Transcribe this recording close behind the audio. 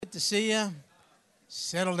Good to see you.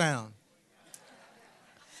 Settle down.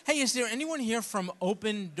 Hey, is there anyone here from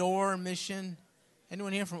Open Door Mission?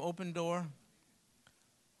 Anyone here from Open Door?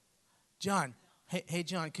 John. Hey,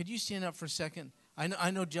 John, could you stand up for a second?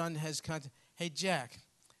 I know John has contact. Hey, Jack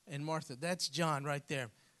and Martha, that's John right there.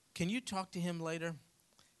 Can you talk to him later?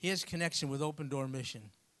 He has connection with Open Door Mission.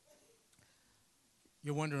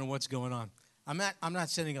 You're wondering what's going on. I'm not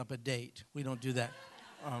setting up a date. We don't do that.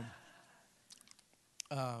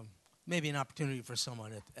 Maybe an opportunity for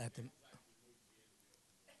someone at the...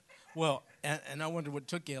 Well, and I wonder what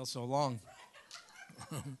took Gail so long.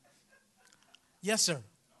 Yes, sir.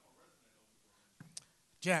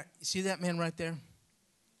 Jack, you see that man right there?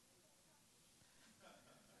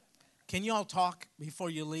 Can you all talk before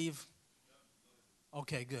you leave?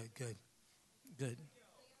 Okay, good.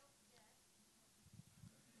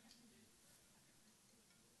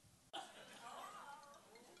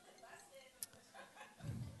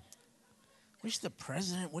 Wish the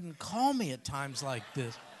president wouldn't call me at times like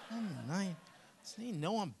this. Does he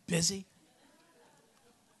know I'm busy?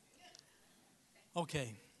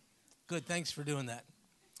 Okay, good. Thanks for doing that.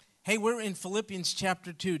 Hey, we're in Philippians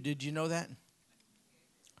chapter 2. Did you know that?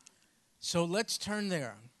 So let's turn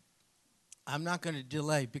there. I'm not going to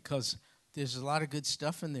delay because there's a lot of good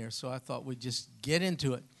stuff in there, so I thought we'd just get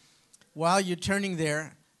into it. While you're turning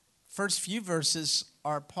there, first few verses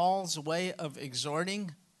are Paul's way of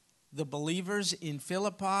exhorting the believers in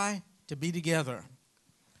Philippi to be together.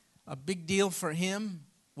 A big deal for him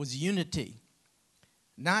was unity.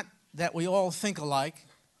 Not that we all think alike,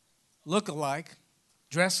 look alike,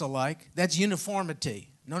 dress alike. That's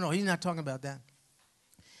uniformity. No, he's not talking about that.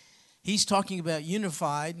 He's talking about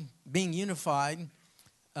being unified,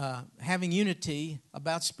 having unity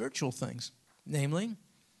about spiritual things. Namely,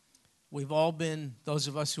 we've all been, those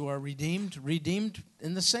of us who are redeemed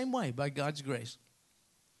in the same way by God's grace.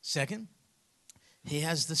 Second, he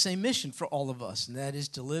has the same mission for all of us, and that is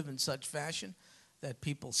to live in such fashion that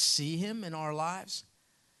people see him in our lives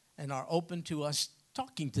and are open to us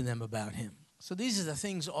talking to them about him. So these are the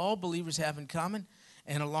things all believers have in common.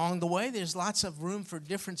 And along the way, there's lots of room for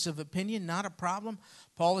difference of opinion, not a problem.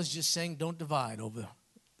 Paul is just saying don't divide over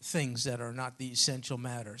things that are not the essential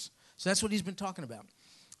matters. So that's what he's been talking about.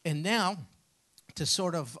 And now, to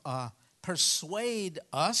sort of persuade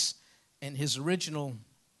us and his original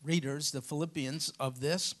readers, the Philippians, of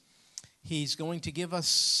this, he's going to give us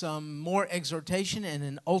some more exhortation and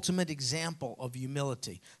an ultimate example of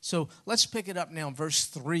humility. So let's pick it up now in verse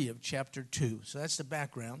 3 of chapter 2. So that's the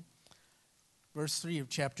background. Verse 3 of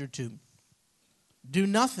chapter 2. Do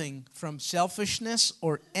nothing from selfishness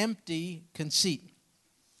or empty conceit,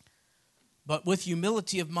 but with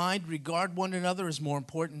humility of mind regard one another as more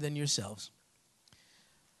important than yourselves.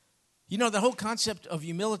 You know, the whole concept of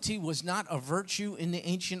humility was not a virtue in the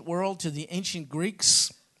ancient world. To the ancient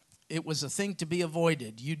Greeks, it was a thing to be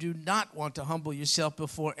avoided. You do not want to humble yourself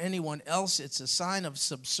before anyone else. It's a sign of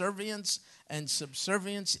subservience, and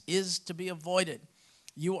subservience is to be avoided.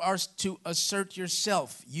 You are to assert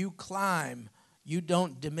yourself. You climb. You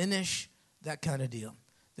don't diminish, that kind of deal.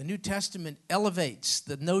 The New Testament elevates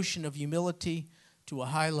the notion of humility to a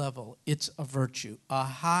high level. It's a virtue, a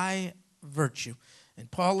high virtue. And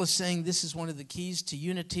Paul is saying this is one of the keys to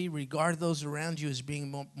unity. Regard those around you as being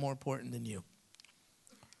more important than you.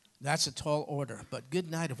 That's a tall order. But good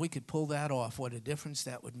night, if we could pull that off, what a difference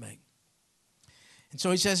that would make. And so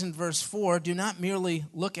he says in verse 4, do not merely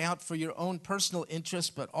look out for your own personal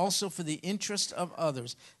interest, but also for the interest of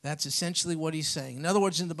others. That's essentially what he's saying. In other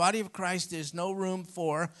words, in the body of Christ, there's no room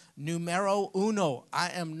for numero uno.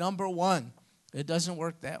 I am number one. It doesn't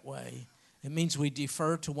work that way. It means we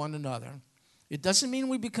defer to one another. It doesn't mean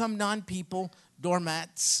we become non-people,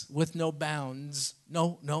 doormats with no bounds.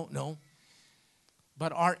 No.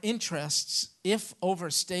 But our interests, if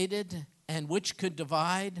overstated and which could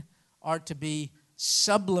divide, are to be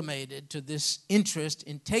sublimated to this interest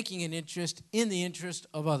in taking an interest in the interest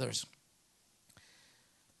of others.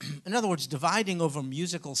 In other words, dividing over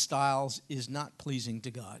musical styles is not pleasing to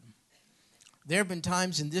God. There have been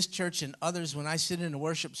times in this church and others when I sit in a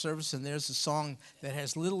worship service and there's a song that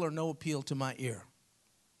has little or no appeal to my ear.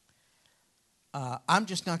 I'm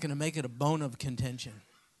just not going to make it a bone of contention.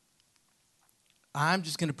 I'm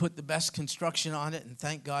just going to put the best construction on it and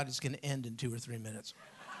thank God it's going to end in 2 or 3 minutes.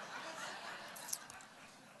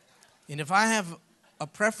 And if I have a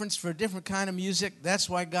preference for a different kind of music, that's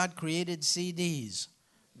why God created CDs.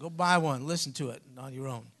 Go buy one, listen to it on your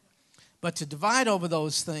own. But to divide over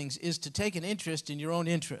those things is to take an interest in your own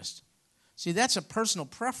interest. See, that's a personal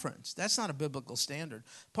preference. That's not a biblical standard.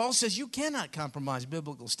 Paul says you cannot compromise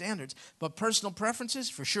biblical standards, but personal preferences,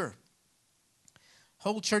 for sure.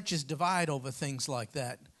 Whole churches divide over things like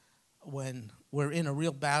that when we're in a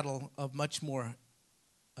real battle of much more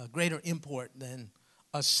greater import than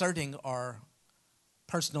asserting our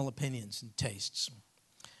personal opinions and tastes.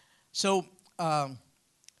 So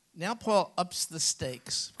now Paul ups the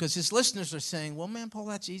stakes because his listeners are saying, well, man, Paul,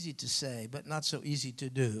 that's easy to say, but not so easy to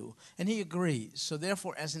do. And he agrees. So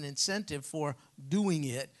therefore, as an incentive for doing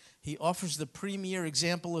it, he offers the premier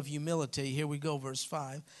example of humility. Here we go, verse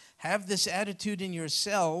 5. Have this attitude in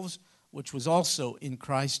yourselves, which was also in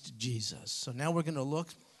Christ Jesus. So now we're going to look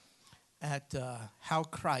at how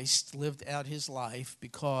Christ lived out his life,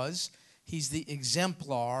 because he's the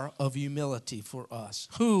exemplar of humility for us,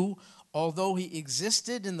 who, although he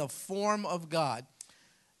existed in the form of God.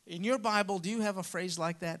 In your Bible, do you have a phrase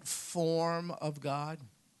like that? Form of God?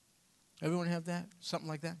 Everyone have that? Something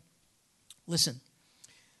like that? Listen,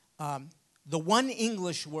 the one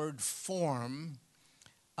English word form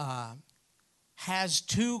has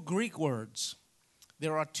two Greek words.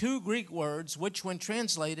 There are two Greek words which, when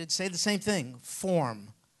translated, say the same thing,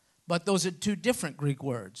 form. But those are two different Greek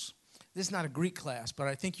words. This is not a Greek class, but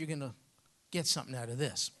I think you're going to get something out of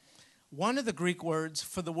this. One of the Greek words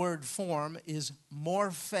for the word form is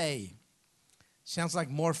morphe. Sounds like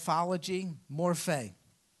morphology, morphe.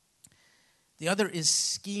 The other is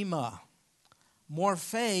schema.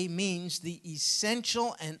 Morphe means the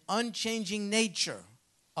essential and unchanging nature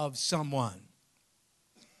of someone.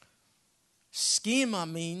 Schema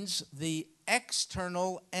means the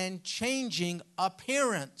external and changing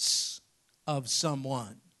appearance of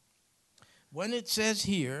someone. When it says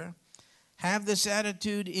here, have this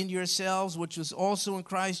attitude in yourselves, which was also in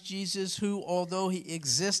Christ Jesus, who, although he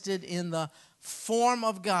existed in the form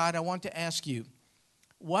of God, I want to ask you,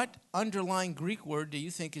 what underlying Greek word do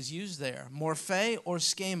you think is used there? Morphe or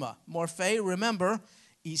schema? Morphe, remember,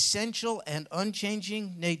 essential and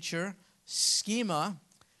unchanging nature. Schema,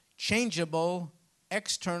 changeable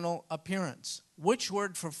external appearance. Which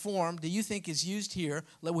word for form do you think is used here?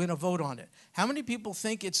 We're going to vote on it. How many people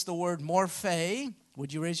think it's the word morphe?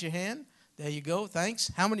 Would you raise your hand? There you go.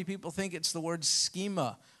 Thanks. How many people think it's the word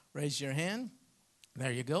schema? Raise your hand.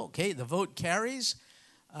 There you go. Okay, the vote carries.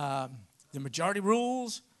 The majority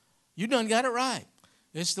rules. You done got it right.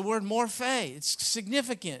 It's the word morphe. It's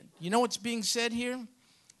significant. You know what's being said here?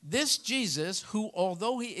 This Jesus, who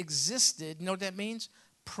although he existed, you know what that means?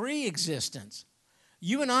 Pre-existence.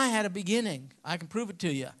 You and I had a beginning. I can prove it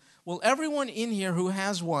to you. Well, everyone in here who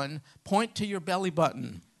has one, point to your belly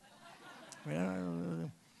button.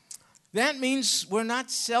 That means we're not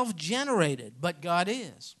self-generated, but God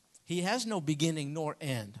is. He has no beginning nor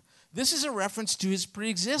end. This is a reference to his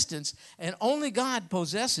pre-existence, and only God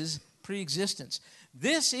possesses pre-existence.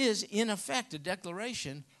 This is, in effect, a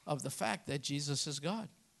declaration of the fact that Jesus is God.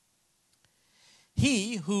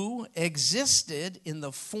 He who existed in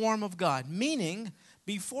the form of God, meaning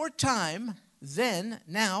before time, then,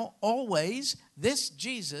 now, always, this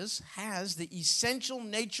Jesus has the essential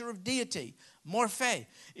nature of deity, morphe.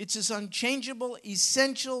 It's his unchangeable,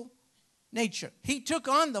 essential nature. He took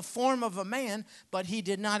on the form of a man, but he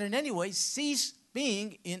did not in any way cease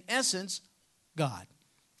being, in essence, God.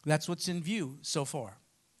 That's what's in view so far.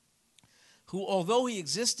 Who, although he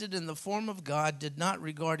existed in the form of God, did not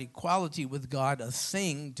regard equality with God a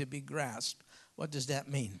thing to be grasped. What does that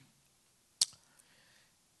mean?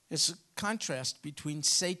 It's a contrast between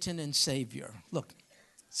Satan and Savior. Look,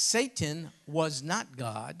 Satan was not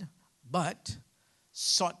God, but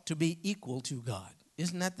sought to be equal to God.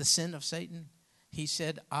 Isn't that the sin of Satan? He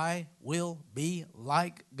said, I will be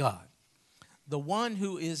like God. The one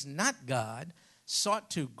who is not God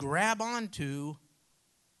sought to grab onto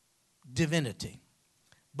divinity.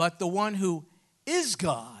 But the one who is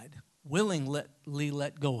God willingly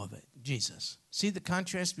let go of it, Jesus. See the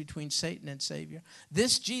contrast between Satan and Savior?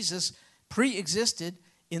 This Jesus pre-existed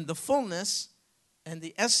in the fullness and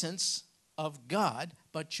the essence of God,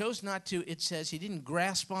 but chose not to, it says, he didn't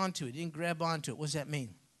grasp onto it, he didn't grab onto it. What does that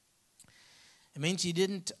mean? It means he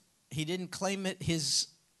didn't claim it, his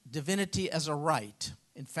divinity, as a right.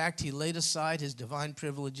 In fact, he laid aside his divine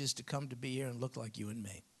privileges to come to be here and look like you and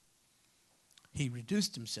me. He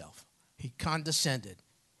reduced himself. He condescended.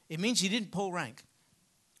 It means he didn't pull rank.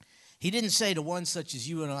 He didn't say to one such as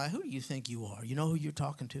you and I, who do you think you are? You know who you're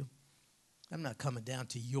talking to? I'm not coming down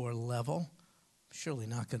to your level. I'm surely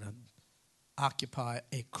not going to occupy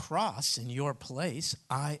a cross in your place.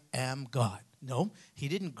 I am God. No, he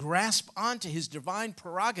didn't grasp onto his divine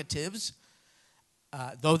prerogatives,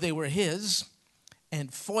 though they were his,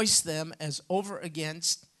 and foist them as over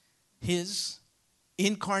against his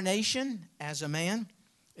incarnation as a man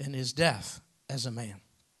and his death as a man.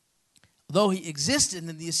 though he existed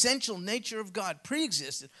in the essential nature of God,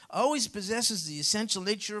 pre-existed, always possesses the essential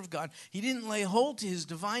nature of God, he didn't lay hold to his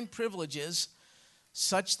divine privileges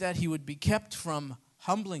such that he would be kept from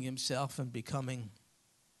humbling himself and becoming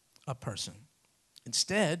a person.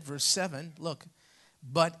 Instead, verse 7, look,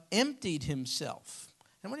 but emptied himself.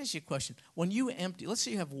 Now, I want to ask you a question. When you empty, let's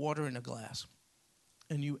say you have water in a glass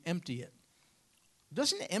and you empty it.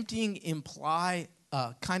 Doesn't emptying imply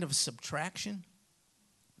kind of a subtraction?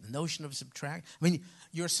 The notion of subtract. I mean,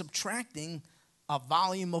 you're subtracting a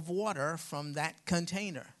volume of water from that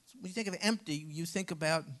container. When you think of empty, you think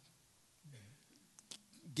about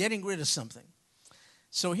getting rid of something.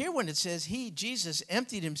 So here when it says Jesus,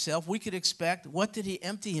 emptied himself, we could expect, what did he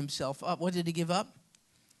empty himself of? What did he give up?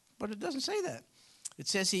 But it doesn't say that. It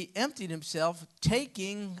says he emptied himself,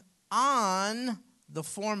 taking on the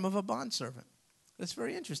form of a bondservant. That's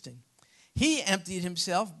very interesting. He emptied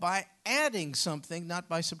himself by adding something, not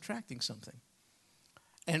by subtracting something.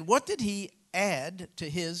 And what did he add to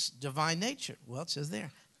his divine nature? Well, it says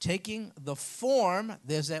there, taking the form,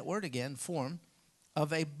 there's that word again, form,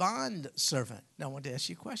 of a bondservant. Now, I want to ask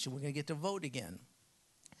you a question. We're going to get to vote again.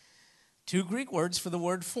 2 Greek words for the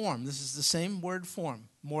word form. This is the same word form.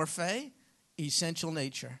 Morphe, essential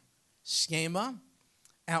nature. Schema,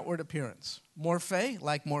 outward appearance. Morphe,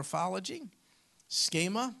 like morphology.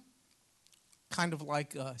 Schema, kind of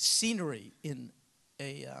like scenery in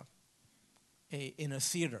a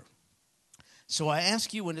theater. So I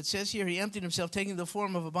ask you, when it says here, he emptied himself, taking the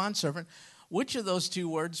form of a bondservant, which of those two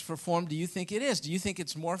words for form do you think it is? Do you think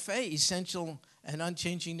it's morphe, essential and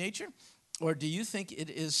unchanging nature? Or do you think it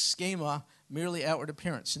is schema, merely outward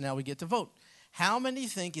appearance? So now we get to vote. How many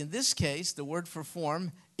think in this case the word for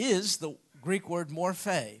form is the Greek word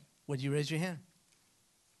morphe? Would you raise your hand?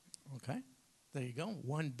 Okay, there you go.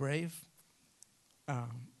 One brave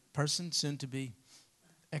person, soon to be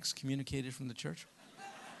excommunicated from the church.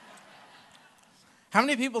 How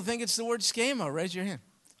many people think it's the word schema? Raise your hand.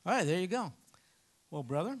 All right, there you go. Well,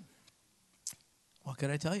 brother, what could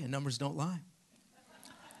I tell you? Numbers don't lie.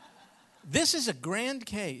 This is a grand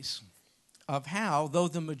case of how, though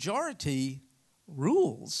the majority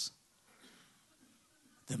rules,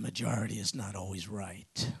 the majority is not always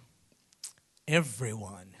right.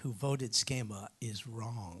 Everyone who voted schema is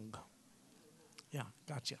wrong. Yeah,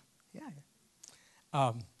 gotcha.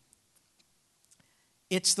 Yeah.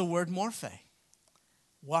 It's the word morphe.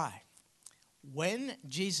 Why? When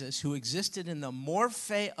Jesus, who existed in the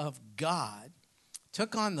morphe of God,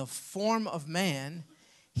 took on the form of man,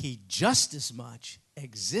 he just as much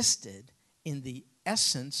existed in the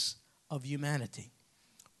essence of humanity.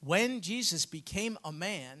 When Jesus became a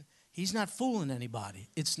man, he's not fooling anybody.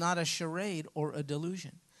 It's not a charade or a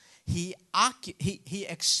delusion. He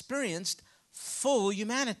experienced full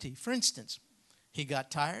humanity. For instance, he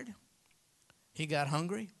got tired, he got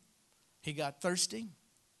hungry, he got thirsty,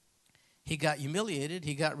 he got humiliated,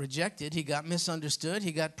 he got rejected, he got misunderstood,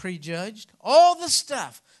 he got prejudged. All the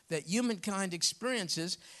stuff that humankind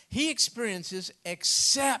experiences, he experiences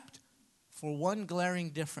except for one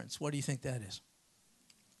glaring difference. What do you think that is?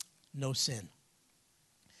 No sin.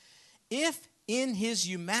 If in his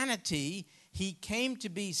humanity he came to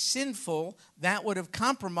be sinful, that would have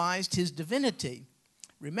compromised his divinity.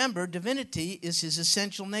 Remember, divinity is his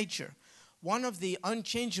essential nature. One of the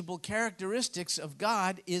unchangeable characteristics of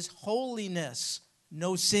God is holiness,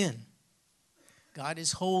 no sin. God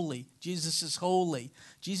is holy. Jesus is holy.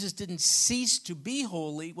 Jesus didn't cease to be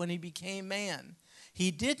holy when he became man. He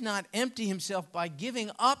did not empty himself by giving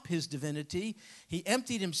up his divinity. He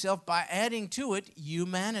emptied himself by adding to it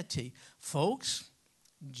humanity. Folks,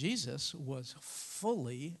 Jesus was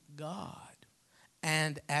fully God.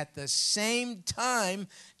 And at the same time,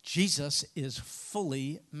 Jesus is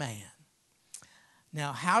fully man.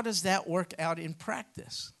 Now, how does that work out in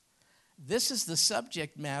practice? This is the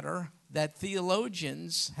subject matter that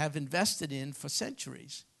theologians have invested in for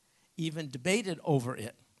centuries, even debated over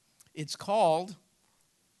it. It's called,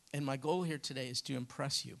 and my goal here today is to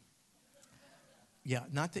impress you. Yeah,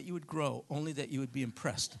 not that you would grow, only that you would be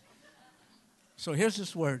impressed. So here's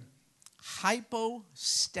this word,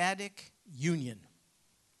 hypostatic union.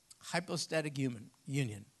 Hypostatic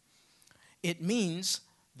union. It means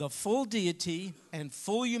the full deity and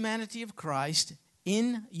full humanity of Christ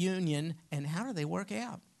in union. And how do they work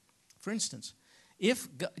out? For instance, if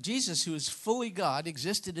Jesus, who is fully God,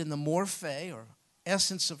 existed in the morphe or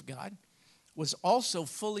essence of God, was also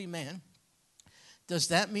fully man, does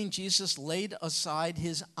that mean Jesus laid aside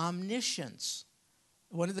his omniscience?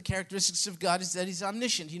 One of the characteristics of God is that he's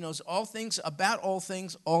omniscient. He knows all things about all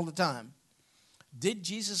things all the time. Did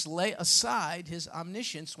Jesus lay aside his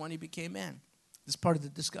omniscience when he became man? This is part of the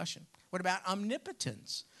discussion. What about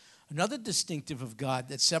omnipotence? Another distinctive of God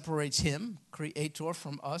that separates him, creator,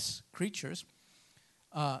 from us, creatures.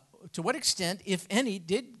 To what extent, if any,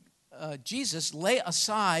 did Jesus lay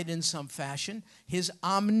aside in some fashion his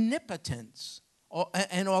omnipotence? So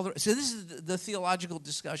this is the theological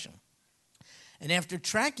discussion. And after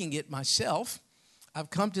tracking it myself, I've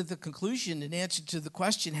come to the conclusion in answer to the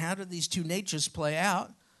question, how do these two natures play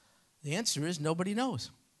out? The answer is nobody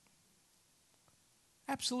knows.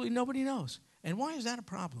 Absolutely nobody knows. And why is that a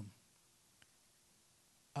problem?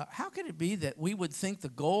 How could it be that we would think the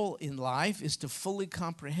goal in life is to fully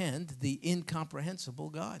comprehend the incomprehensible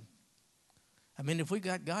God? I mean, if we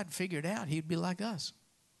got God figured out, he'd be like us.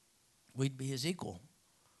 We'd be his equal.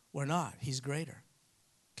 We're not. He's greater.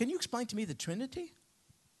 Can you explain to me the Trinity?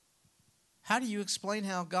 How do you explain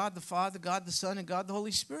how God the Father, God the Son, and God the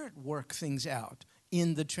Holy Spirit work things out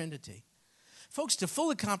in the Trinity? Folks, to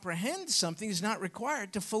fully comprehend something is not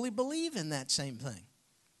required to fully believe in that same thing.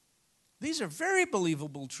 These are very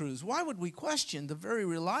believable truths. Why would we question the very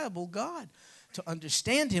reliable God? To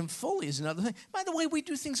understand him fully is another thing. By the way, we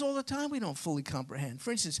do things all the time we don't fully comprehend.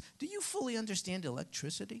 For instance, do you fully understand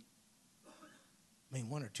electricity? I mean,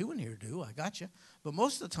 one or two in here do. I got you. But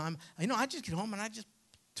most of the time, I just get home and I just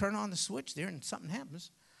turn on the switch there and something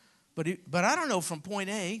happens. But I don't know from point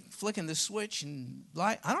A, flicking the switch and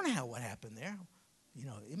light. I don't know what happened there.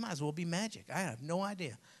 It might as well be magic. I have no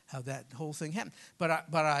idea how that whole thing happened. But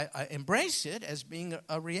I embrace it as being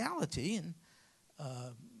a reality and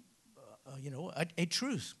a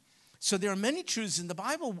truth. So there are many truths in the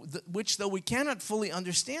Bible which, though we cannot fully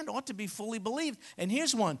understand, ought to be fully believed. And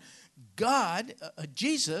here's one. God,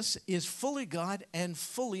 Jesus, is fully God and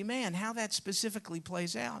fully man. How that specifically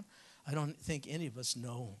plays out, I don't think any of us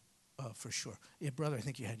know for sure. Yeah, brother, I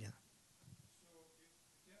think you had, yeah. So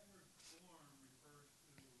if that word form refers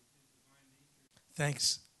to his divine nature.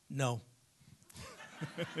 Thanks. No.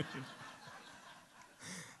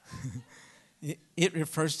 It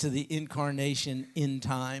refers to the incarnation in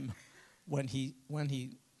time when he,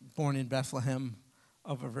 born in Bethlehem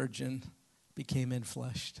of a virgin, became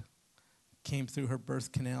enfleshed. Came through her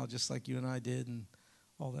birth canal just like you and I did and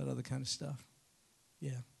all that other kind of stuff.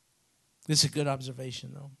 Yeah. This is a good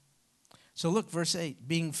observation, though. So look, verse 8.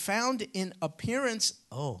 Being found in appearance.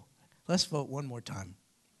 Oh, let's vote one more time.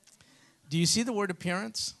 Do you see the word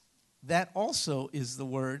appearance? That also is the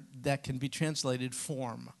word that can be translated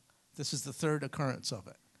form. This is the third occurrence of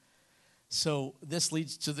it. So this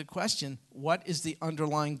leads to the question, what is the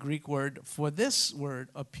underlying Greek word for this word,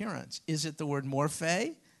 appearance? Is it the word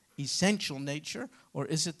morphe, essential nature, or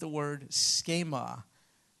is it the word schema,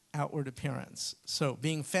 outward appearance? So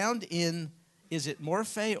being found in, is it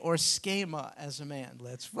morphe or schema as a man?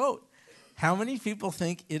 Let's vote. How many people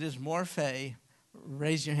think it is morphe?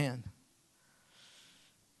 Raise your hand.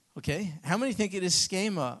 Okay. How many think it is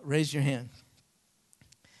schema? Raise your hand.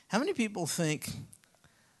 How many people think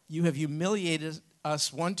you have humiliated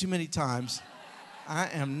us one too many times? I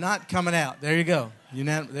am not coming out. There you go.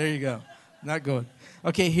 There you go. Not good.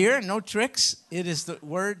 Okay, here, no tricks. It is the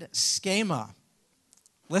word schema.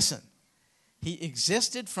 Listen. He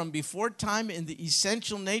existed from before time in the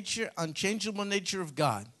essential nature, unchangeable nature of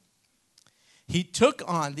God. He took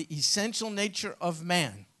on the essential nature of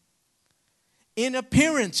man. In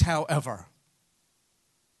appearance, however,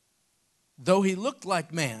 though he looked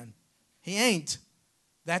like man, he ain't.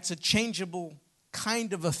 That's a changeable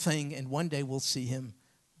kind of a thing, and one day we'll see him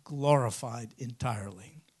glorified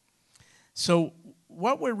entirely. So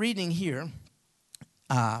what we're reading here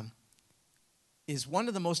is one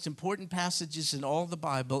of the most important passages in all the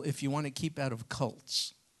Bible if you want to keep out of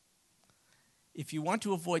cults. If you want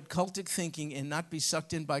to avoid cultic thinking and not be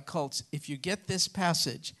sucked in by cults, if you get this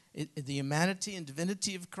passage, the humanity and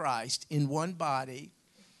divinity of Christ in one body,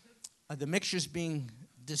 the mixtures being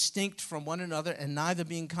distinct from one another and neither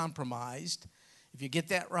being compromised, if you get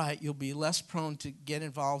that right, you'll be less prone to get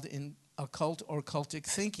involved in occult or cultic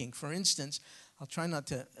thinking. For instance, I'll try not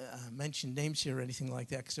to mention names here or anything like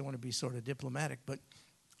that because I want to be sort of diplomatic, but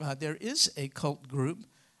there is a cult group,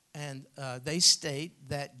 and they state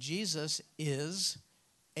that Jesus is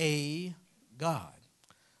a God.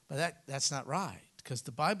 But that's not right, because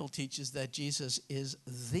the Bible teaches that Jesus is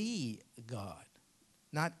the God.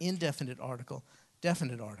 Not indefinite article,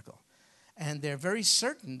 definite article. And they're very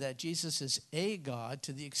certain that Jesus is a God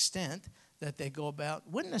to the extent that they go about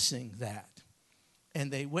witnessing that.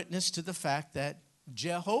 And they witness to the fact that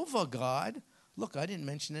Jehovah God, look, I didn't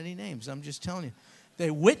mention any names, I'm just telling you. They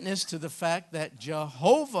witness to the fact that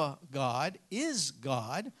Jehovah God is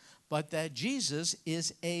God, but that Jesus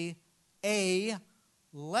is a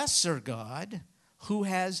lesser God who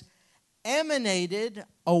has emanated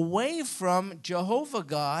away from Jehovah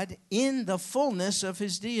God in the fullness of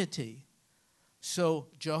his deity. So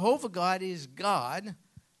Jehovah God is God.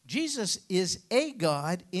 Jesus is a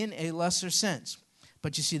God in a lesser sense.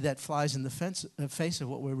 But you see, that flies in the face of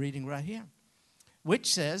what we're reading right here,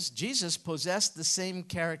 which says Jesus possessed the same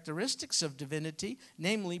characteristics of divinity,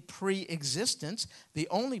 namely pre-existence. The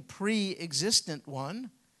only pre-existent one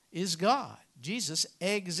is God. Jesus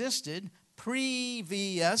existed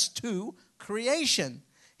previous to creation.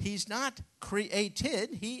 He's not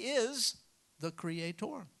created. He is the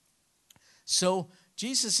creator. So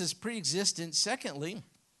Jesus is pre-existent. Secondly,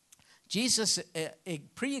 Jesus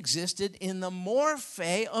pre-existed in the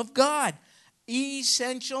morphe of God,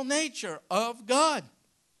 essential nature of God,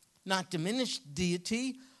 not diminished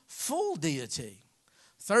deity, full deity.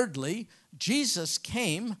 Thirdly, Jesus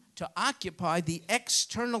came to occupy the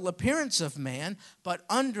external appearance of man, but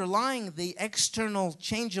underlying the external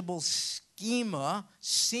changeable schema,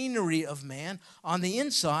 scenery of man, on the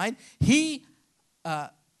inside, he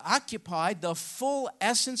occupied the full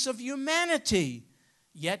essence of humanity,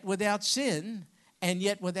 yet without sin, and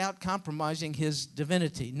yet without compromising his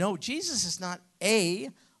divinity. No, Jesus is not a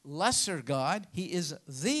lesser God. He is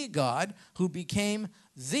the God who became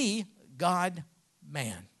the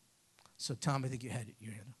God-man. So, Tom, I think you had it.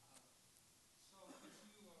 Your hand. So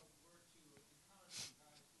if you were to encounter some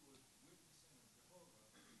guy who was witnessing of Jehovah,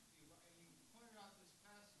 and you pointed out this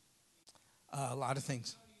passage, A lot of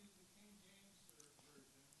things. tell you the King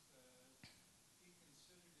James version says he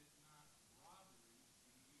considered it not robbery to be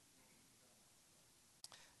equal with God.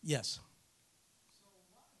 Yes. So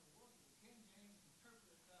why in the world did the King James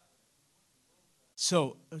interpret it that way?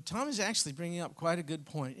 So Tom is actually bringing up quite a good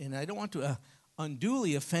point, and I don't want to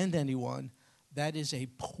unduly offend anyone. That is a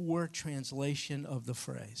poor translation of the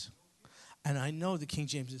phrase. And I know the King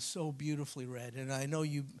James is so beautifully read, and I know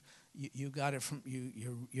you got it from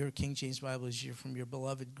your King James Bible is from your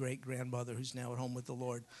beloved great-grandmother who's now at home with the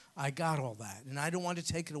Lord. I got all that, and I don't want to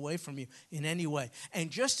take it away from you in any way. And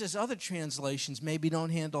just as other translations maybe don't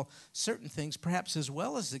handle certain things, perhaps as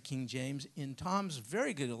well as the King James, in Tom's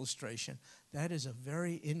very good illustration, that is a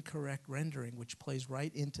very incorrect rendering, which plays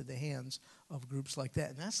right into the hands of groups like that.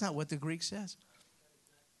 And that's not what the Greek says.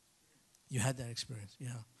 You had that experience, yeah.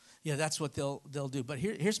 Yeah, that's what they'll do. But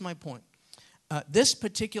here's my point. This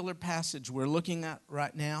particular passage we're looking at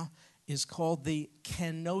right now is called the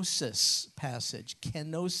kenosis passage.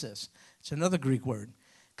 Kenosis. It's another Greek word.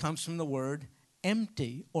 It comes from the word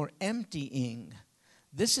empty or emptying.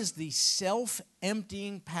 This is the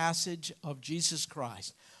self-emptying passage of Jesus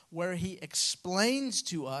Christ, where he explains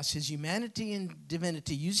to us his humanity and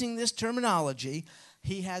divinity. Using this terminology,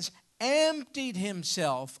 he has emptied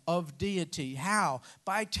himself of deity. How?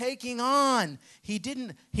 By taking on. He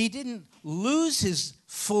didn't lose his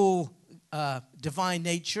full divine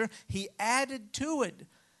nature. He added to it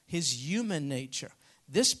his human nature.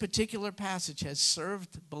 This particular passage has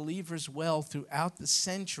served believers well throughout the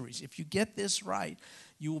centuries. If you get this right,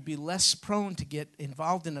 you will be less prone to get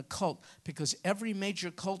involved in a cult, because every major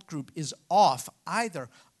cult group is off either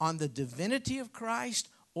on the divinity of Christ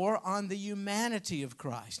or on the humanity of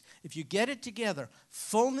Christ. If you get it together,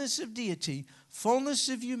 fullness of deity, fullness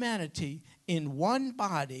of humanity in one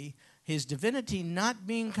body, his divinity not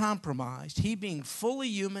being compromised, he being fully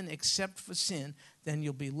human except for sin, then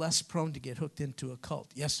you'll be less prone to get hooked into a cult.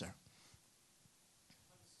 Yes, sir.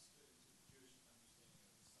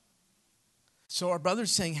 So our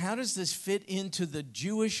brother's saying, how does this fit into the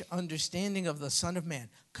Jewish understanding of the Son of Man?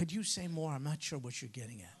 Could you say more? I'm not sure what you're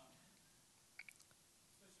getting at.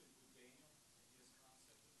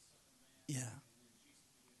 Yeah.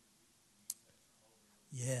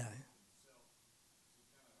 Yeah.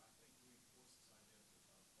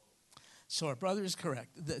 So our brother is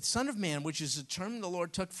correct. The Son of Man, which is a term the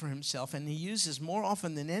Lord took for himself, and he uses more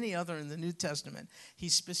often than any other in the New Testament,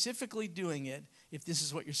 he's specifically doing it, if this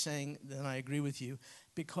is what you're saying, then I agree with you,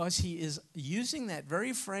 because he is using that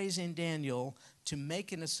very phrase in Daniel to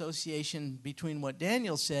make an association between what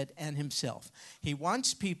Daniel said and himself. He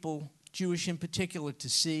wants people, Jewish in particular, to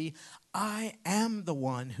see, I am the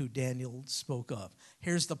one who Daniel spoke of.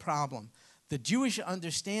 Here's the problem. The Jewish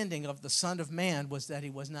understanding of the Son of Man was that he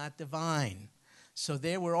was not divine. So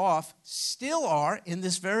they were off, still are, in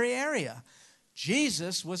this very area.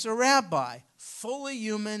 Jesus was a rabbi, fully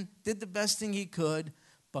human, did the best thing he could,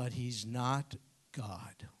 but he's not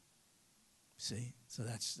God. See? So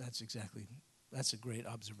that's a great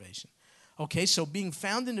observation. Okay, so being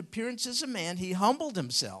found in appearance as a man, he humbled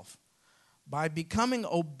himself by becoming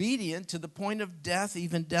obedient to the point of death,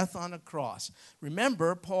 even death on a cross.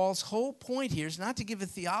 Remember, Paul's whole point here is not to give a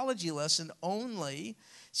theology lesson only.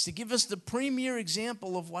 It's to give us the premier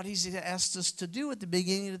example of what he's asked us to do at the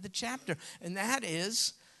beginning of the chapter. And that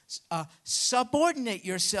is subordinate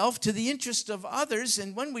yourself to the interest of others.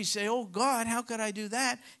 And when we say, oh God, how could I do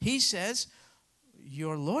that? He says,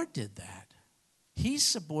 your Lord did that. He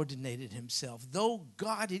subordinated himself. Though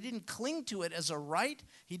God, he didn't cling to it as a right.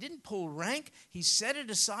 He didn't pull rank. He set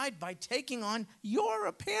it aside by taking on your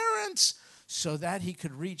appearance so that he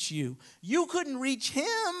could reach you. You couldn't reach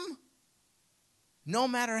him. No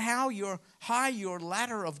matter how high your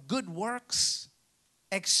ladder of good works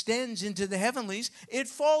extends into the heavenlies, it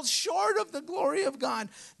falls short of the glory of God.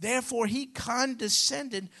 Therefore, he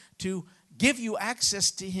condescended to give you access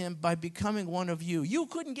to him by becoming one of you. You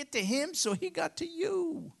couldn't get to him, so he got to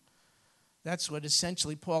you. That's what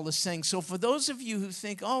essentially Paul is saying. So for those of you who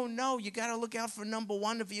think, oh no, you got to look out for number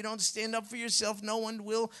one. If you don't stand up for yourself, no one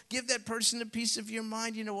will. Give that person a piece of your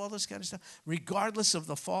mind, all this kind of stuff. Regardless of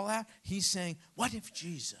the fallout, he's saying, what if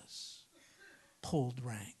Jesus pulled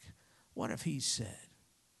rank? What if he said,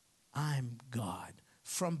 I'm God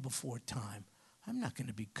from before time. I'm not going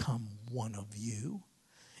to become one of you.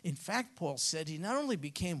 In fact, Paul said he not only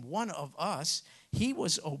became one of us, he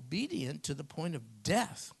was obedient to the point of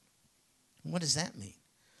death. What does that mean?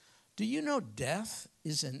 Do you know death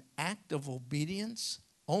is an act of obedience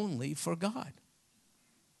only for God?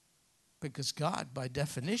 Because God, by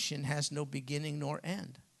definition, has no beginning nor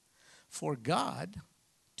end. For God,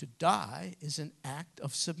 to die is an act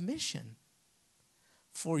of submission.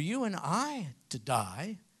 For you and I to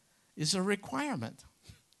die is a requirement.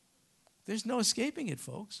 There's no escaping it,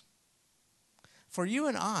 folks. For you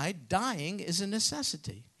and I, dying is a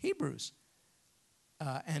necessity. Hebrews.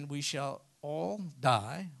 And we shall all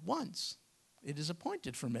die once. It is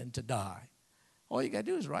appointed for men to die. All you got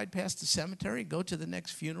to do is ride past the cemetery, go to the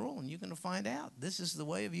next funeral, and you're going to find out. This is the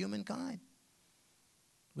way of humankind.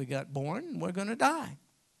 We got born, and we're going to die.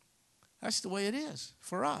 That's the way it is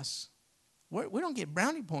for us. We don't get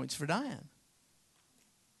brownie points for dying.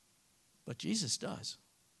 But Jesus does.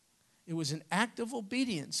 It was an act of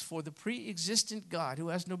obedience for the pre-existent God who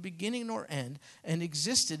has no beginning nor end and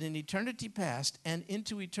existed in eternity past and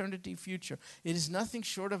into eternity future. It is nothing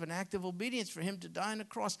short of an act of obedience for him to die on a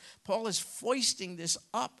cross. Paul is foisting this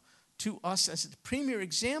up to us as a premier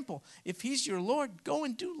example. If he's your Lord, go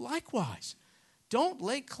and do likewise. Don't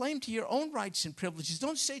lay claim to your own rights and privileges.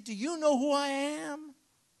 Don't say, do you know who I am?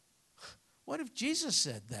 What if Jesus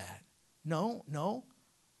said that? No.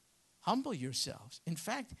 Humble yourselves. In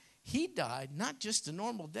fact, he died not just a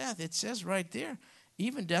normal death. It says right there,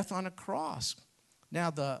 even death on a cross.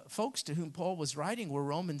 Now, the folks to whom Paul was writing were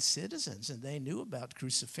Roman citizens, and they knew about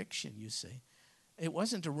crucifixion, you see. It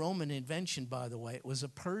wasn't a Roman invention, by the way. It was a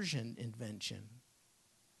Persian invention.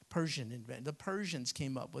 The Persians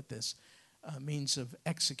came up with this means of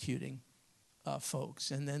executing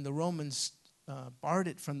folks. And then the Romans borrowed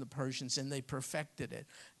it from the Persians, and they perfected it.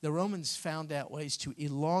 The Romans found out ways to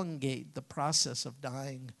elongate the process of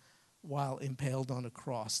dying while impaled on a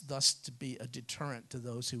cross, thus to be a deterrent to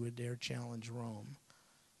those who would dare challenge Rome.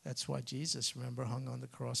 That's why Jesus, remember, hung on the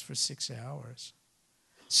cross for 6 hours.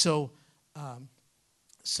 So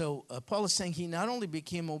Paul is saying he not only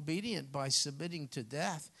became obedient by submitting to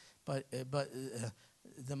death, but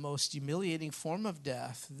the most humiliating form of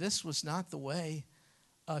death. This was not the way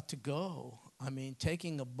to go. I mean,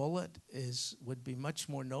 taking a bullet would be much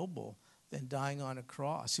more noble than dying on a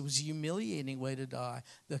cross. It was a humiliating way to die.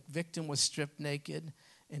 The victim was stripped naked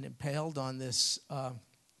and impaled on this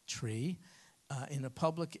tree in a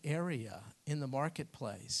public area in the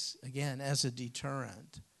marketplace, again, as a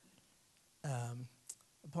deterrent.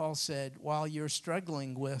 Paul said, while you're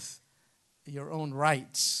struggling with your own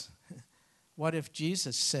rights, what if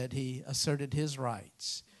Jesus said he asserted his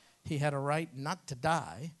rights? He had a right not to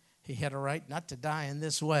die. He had a right not to die in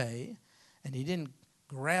this way, and he didn't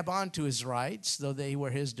grab onto his rights, though they were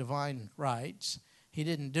his divine rights. He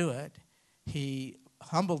didn't do it. He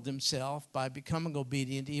humbled himself by becoming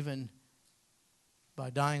obedient, even by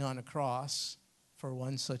dying on a cross for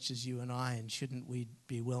one such as you and I, and shouldn't we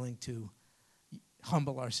be willing to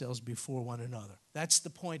humble ourselves before one another? That's the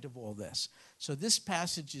point of all this. So this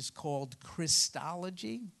passage is called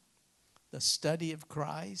Christology, the study of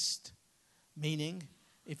Christ, meaning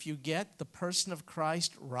if you get the person of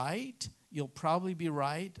Christ right, you'll probably be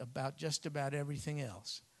right about just about everything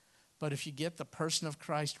else. But if you get the person of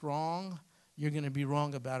Christ wrong, you're going to be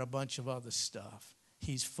wrong about a bunch of other stuff.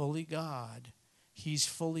 He's fully God. He's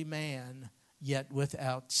fully man, yet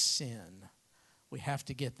without sin. We have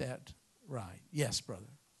to get that right. Yes, brother.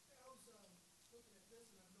 I was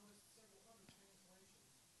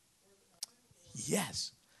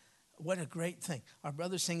Yes. What a great thing. Our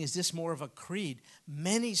brother's saying, is this more of a creed?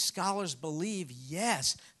 Many scholars believe,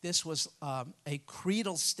 yes, this was a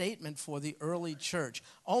creedal statement for the early church,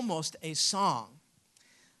 almost a song.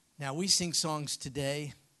 Now, we sing songs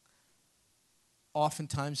today,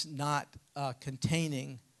 oftentimes not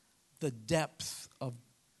containing the depth of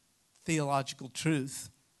theological truth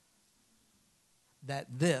that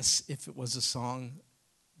this, if it was a song,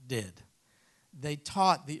 did. They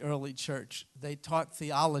taught the early church. They taught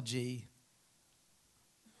theology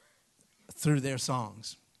through their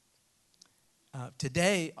songs.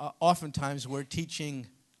 Today, oftentimes, we're teaching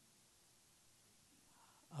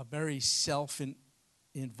a very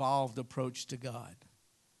self-involved approach to God.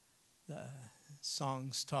 The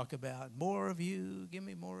songs talk about more of you, give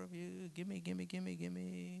me more of you, give me, give me, give me, give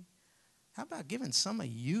me. How about giving some of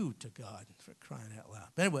you to God, for crying out loud?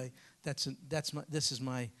 But anyway, this is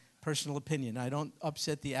my personal opinion. I don't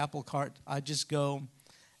upset the apple cart. I just go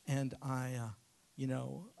and I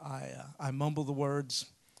mumble the words,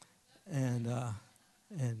 and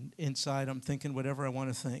inside I'm thinking whatever I want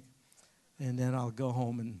to think, and then I'll go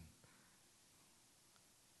home and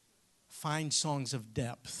find songs of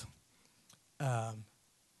depth.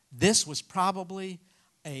 This was probably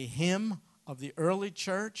a hymn of the early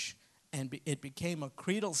church, and it became a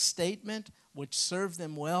creedal statement which served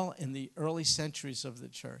them well in the early centuries of the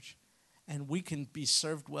church. And we can be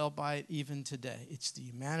served well by it even today. It's the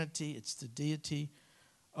humanity, it's the deity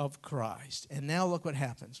of Christ. And now look what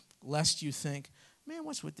happens. Lest you think, man,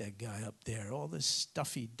 what's with that guy up there? All this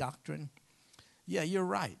stuffy doctrine. Yeah, you're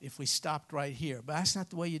right if we stopped right here. But that's not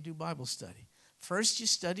the way you do Bible study. First, you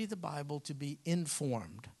study the Bible to be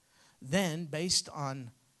informed. Then, based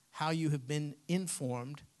on how you have been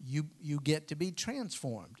informed, you get to be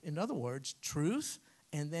transformed. In other words, truth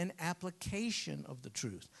and then application of the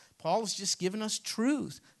truth. Paul's just given us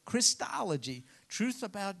truth, Christology, truth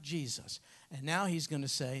about Jesus. And now he's going to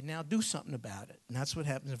say, now do something about it. And that's what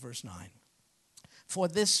happens in verse 9. For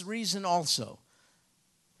this reason also.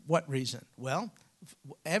 What reason? Well,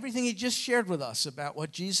 everything he just shared with us about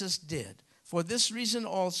what Jesus did. For this reason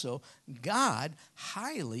also, God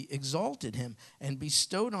highly exalted him and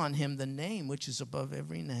bestowed on him the name which is above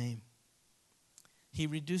every name. He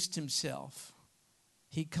reduced himself.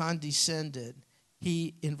 He condescended.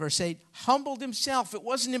 He, in verse 8, humbled himself. It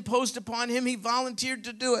wasn't imposed upon him. He volunteered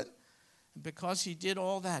to do it. Because he did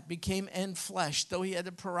all that, became enfleshed, though he had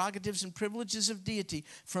the prerogatives and privileges of deity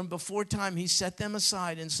from before time, he set them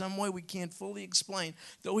aside in some way we can't fully explain.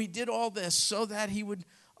 Though he did all this so that he would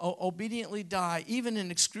obediently die, even in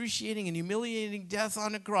excruciating and humiliating death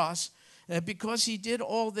on a cross, because he did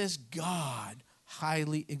all this, God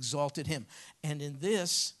highly exalted him. And in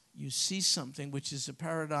this, you see something which is a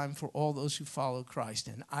paradigm for all those who follow Christ.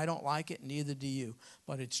 And I don't like it, neither do you,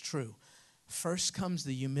 but it's true. First comes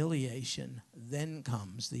the humiliation, then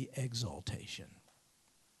comes the exaltation.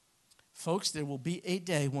 Folks, there will be a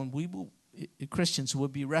day when Christians will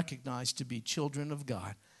be recognized to be children of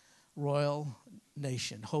God, royal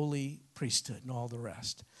nation, holy priesthood, and all the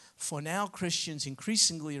rest. For now, Christians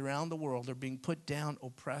increasingly around the world are being put down,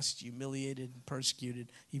 oppressed, humiliated,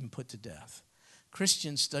 persecuted, even put to death.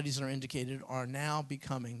 Christian studies are indicated are now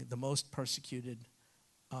becoming the most persecuted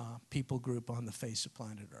people group on the face of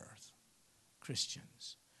planet Earth.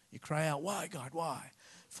 Christians. You cry out, why, God, why?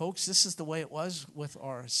 Folks, this is the way it was with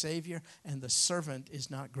our Savior, and the servant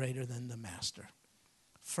is not greater than the master.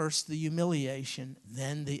 First the humiliation,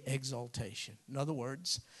 then the exaltation. In other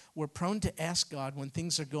words, we're prone to ask God when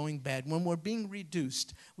things are going bad. When we're being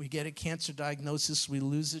reduced, we get a cancer diagnosis, we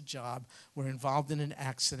lose a job, we're involved in an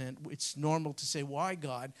accident. It's normal to say, why,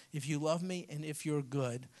 God, if you love me and if you're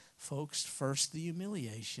good? Folks, first the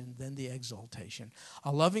humiliation, then the exaltation.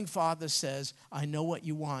 A loving father says, I know what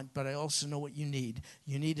you want, but I also know what you need.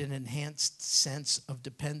 You need an enhanced sense of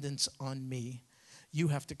dependence on me. You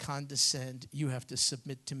have to condescend. You have to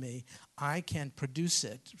submit to me. I can produce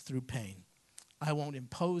it through pain. I won't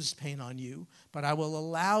impose pain on you, but I will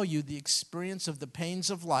allow you the experience of the pains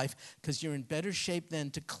of life because you're in better shape then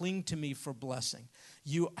to cling to me for blessing.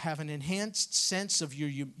 You have an enhanced sense of your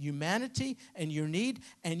humanity and your need,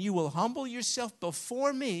 and you will humble yourself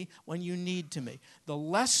before me when you need to me. The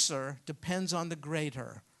lesser depends on the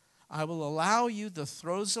greater. I will allow you the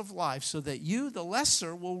throes of life so that you, the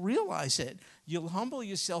lesser, will realize it. You'll humble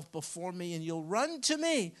yourself before me and you'll run to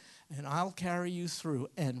me, and I'll carry you through.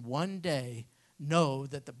 And one day, know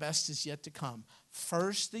that the best is yet to come.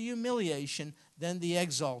 First the humiliation, then the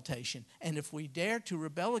exaltation. And if we dare to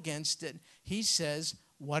rebel against it, he says,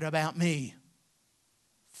 what about me?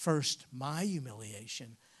 First my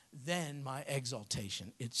humiliation, then my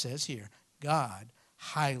exaltation. It says here, God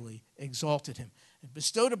highly exalted him and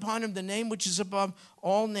bestowed upon him the name which is above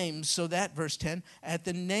all names, so that, verse 10, at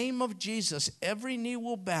the name of Jesus, every knee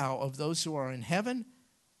will bow of those who are in heaven,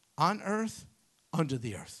 on earth, under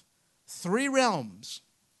the earth. 3 realms: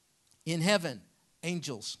 in heaven,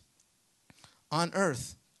 angels; on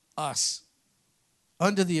earth, us;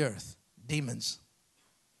 under the earth, demons.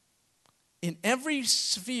 In every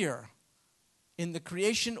sphere in the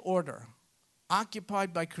creation order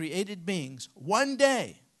occupied by created beings, one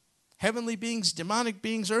day, heavenly beings, demonic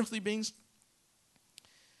beings, earthly beings,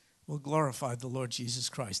 will glorify the Lord Jesus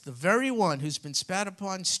Christ, the very one who's been spat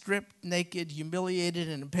upon, stripped, naked, humiliated,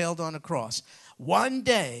 and impaled on a cross. One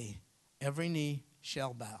day, every knee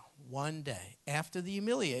shall bow. One day. After the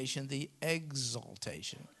humiliation, the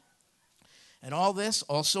exaltation. And all this,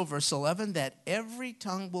 also, verse 11, that every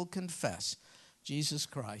tongue will confess Jesus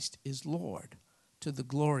Christ is Lord, to the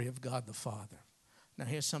glory of God the Father. Now,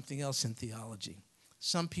 here's something else in theology.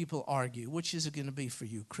 Some people argue, which is it going to be for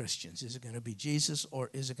you Christians? Is it going to be Jesus or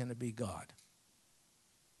is it going to be God?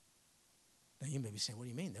 Now, you may be saying, what do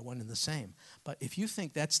you mean? They're one and the same. But if you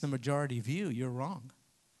think that's the majority view, you're wrong.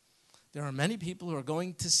 There are many people who are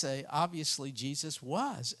going to say, obviously, Jesus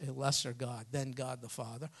was a lesser God than God the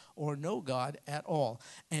Father, or no God at all.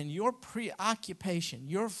 And your preoccupation,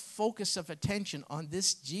 your focus of attention on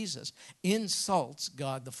this Jesus insults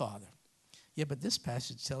God the Father. Yeah, but this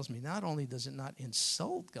passage tells me not only does it not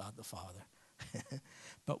insult God the Father,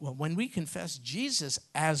 but when we confess Jesus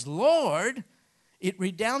as Lord, it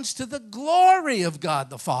redounds to the glory of God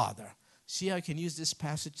the Father. See how I can use this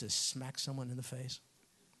passage to smack someone in the face?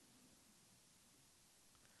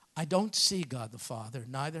 I don't see God the Father,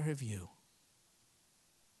 neither have you.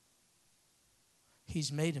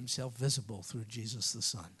 He's made himself visible through Jesus the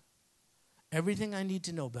Son. Everything I need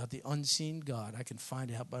to know about the unseen God, I can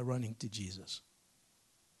find out by running to Jesus.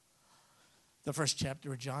 The first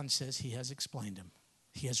chapter of John says he has explained him.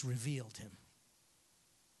 He has revealed him.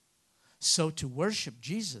 So to worship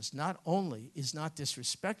Jesus not only is not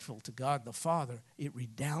disrespectful to God the Father, it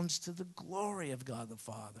redounds to the glory of God the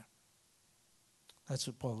Father. That's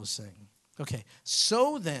what Paul is saying. Okay,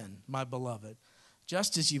 so then, my beloved,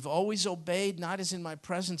 just as you've always obeyed, not as in my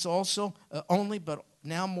presence also, only, but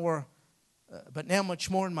now much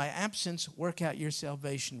more in my absence, work out your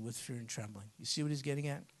salvation with fear and trembling. You see what he's getting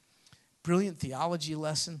at? Brilliant theology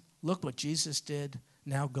lesson. Look what Jesus did.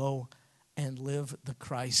 Now go and live the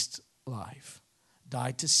Christ life.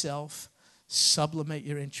 Die to self. Sublimate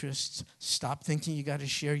your interests. Stop thinking you got to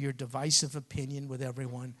share your divisive opinion with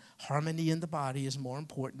everyone. Harmony in the body is more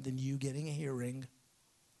important than you getting a hearing.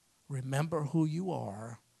 Remember who you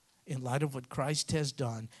are in light of what Christ has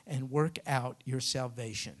done and work out your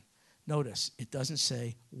salvation. Notice, it doesn't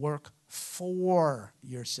say work for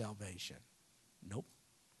your salvation. Nope.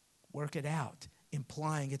 Work it out,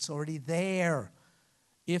 implying it's already there.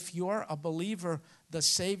 If you're a believer, the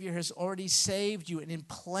Savior has already saved you and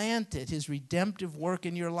implanted his redemptive work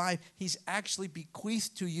in your life. He's actually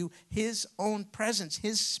bequeathed to you his own presence,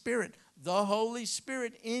 his Spirit, the Holy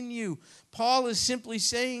Spirit in you. Paul is simply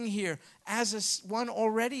saying here, as one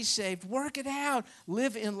already saved, work it out.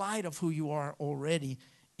 Live in light of who you are already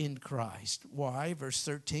in Christ. Why? Verse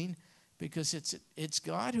 13, because it's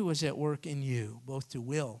God who is at work in you, both to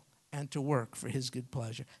will and to work for his good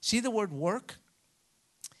pleasure. See the word work?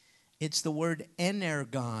 It's the word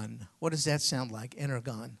energon. What does that sound like,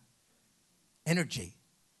 energon? Energy.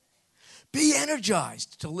 Be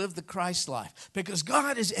energized to live the Christ life because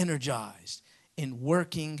God is energized in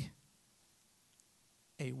working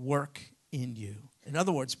a work in you. In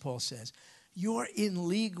other words, Paul says, you're in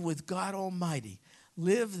league with God Almighty.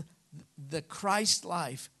 Live the Christ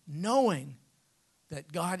life knowing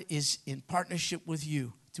that God is in partnership with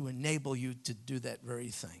you to enable you to do that very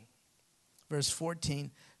thing. Verse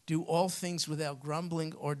 14, do all things without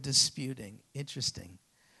grumbling or disputing. Interesting.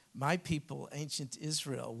 My people, ancient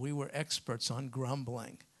Israel, we were experts on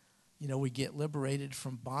grumbling. You know, we get liberated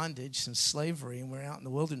from bondage and slavery, and we're out in the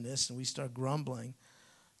wilderness, and we start grumbling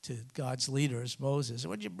to God's leaders, Moses.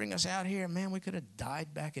 What'd you bring us out here? Man, we could have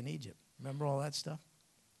died back in Egypt. Remember all that stuff?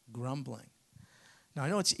 Grumbling. Now, I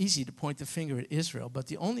know it's easy to point the finger at Israel, but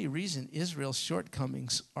the only reason Israel's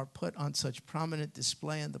shortcomings are put on such prominent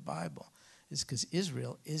display in the Bible is because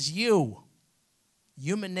Israel is you.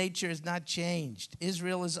 Human nature has not changed.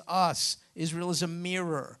 Israel is us. Israel is a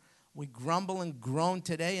mirror. We grumble and groan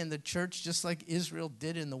today in the church just like Israel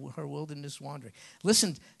did in her wilderness wandering.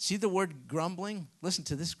 Listen, see the word grumbling? Listen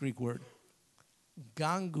to this Greek word.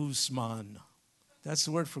 Gangusman. That's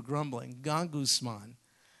the word for grumbling. Gangusman.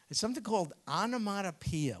 It's something called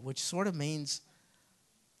onomatopoeia, which sort of means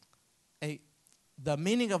a the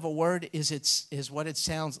meaning of a word is what it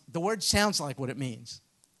sounds. The word sounds like what it means.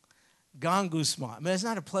 Gongusma. I mean, it's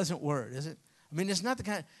not a pleasant word, is it? I mean, it's not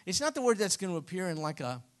the word that's going to appear in like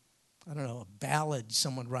a ballad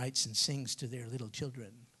someone writes and sings to their little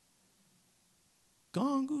children.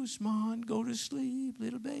 Gongusman, go to sleep,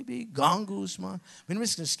 little baby. Gongusman. I mean, I'm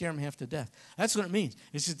just going to scare them half to death. That's what it means.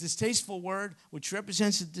 It's a distasteful word which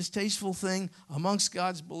represents a distasteful thing amongst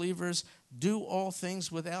God's believers. Do all things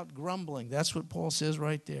without grumbling. That's what Paul says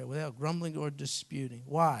right there, without grumbling or disputing.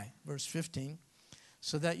 Why? Verse 15.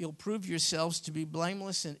 So that you'll prove yourselves to be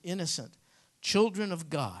blameless and innocent, children of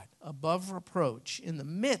God, above reproach, in the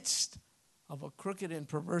midst of a crooked and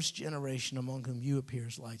perverse generation among whom you appear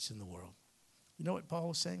as lights in the world. You know what Paul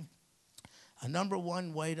was saying? A number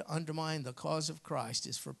one way to undermine the cause of Christ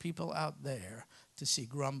is for people out there to see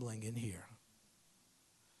grumbling in here.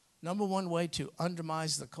 Number one way to undermine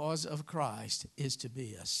the cause of Christ is to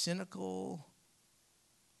be a cynical,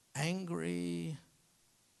 angry,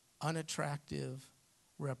 unattractive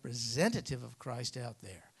representative of Christ out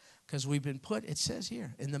there. Because we've been put, it says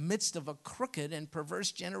here, in the midst of a crooked and perverse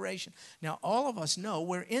generation. Now, all of us know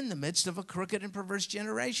we're in the midst of a crooked and perverse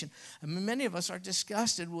generation. I mean, many of us are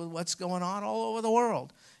disgusted with what's going on all over the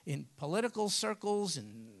world. In political circles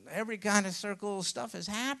and every kind of circle, stuff is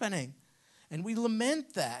happening. And we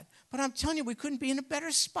lament that. But I'm telling you, we couldn't be in a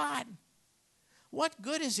better spot. What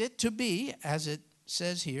good is it to be, as it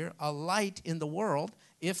says here, a light in the world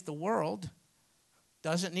if the world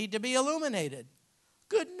doesn't need to be illuminated?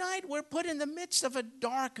 Good night. We're put in the midst of a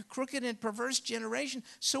dark, crooked, and perverse generation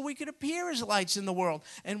so we could appear as lights in the world.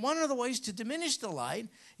 And one of the ways to diminish the light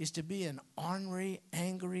is to be an ornery,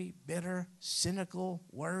 angry, bitter, cynical,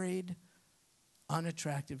 worried,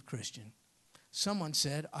 unattractive Christian. Someone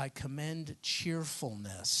said, I commend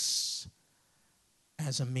cheerfulness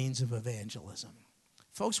as a means of evangelism.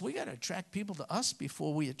 Folks, we got to attract people to us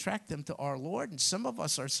before we attract them to our Lord. And some of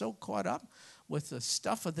us are so caught up with the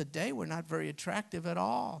stuff of the day, we're not very attractive at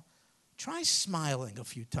all. Try smiling a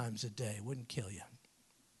few times a day. It wouldn't kill you.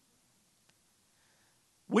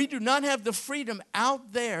 We do not have the freedom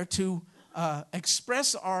out there to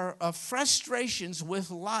express our frustrations with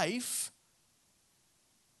life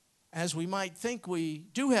as we might think we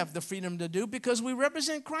do have the freedom to do because we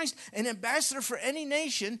represent Christ. An ambassador for any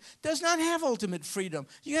nation does not have ultimate freedom.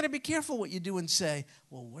 You got to be careful what you do and say.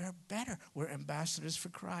 Well, we're better. We're ambassadors for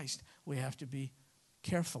Christ. We have to be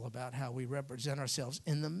careful about how we represent ourselves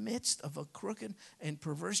in the midst of a crooked and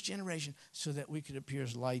perverse generation so that we could appear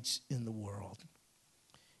as lights in the world.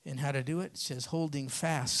 And how to do it? It says holding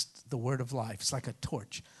fast the word of life. It's like a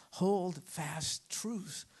torch. Hold fast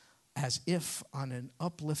truth as if on an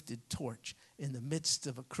uplifted torch in the midst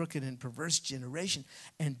of a crooked and perverse generation.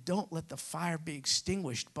 And don't let the fire be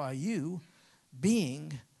extinguished by you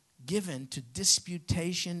being given to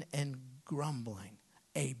disputation and grumbling,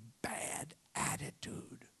 a bad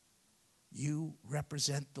attitude. You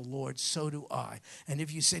represent the Lord, so do I. And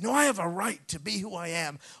if you say, no, I have a right to be who I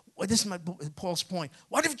am, well, this is Paul's point.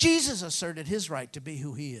 What if Jesus asserted his right to be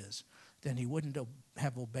who he is? Then he wouldn't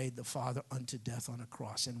have obeyed the Father unto death on a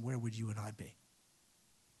cross. And where would you and I be?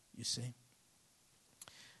 You see?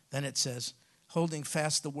 Then it says, holding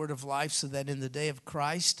fast the word of life so that in the day of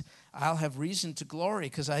Christ I'll have reason to glory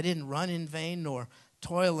because I didn't run in vain nor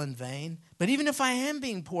toil in vain. But even if I am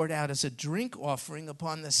being poured out as a drink offering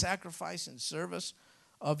upon the sacrifice and service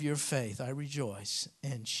of your faith, I rejoice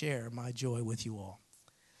and share my joy with you all.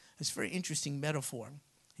 It's a very interesting metaphor.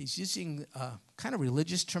 He's using kind of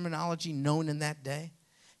religious terminology known in that day.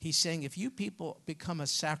 He's saying if you people become a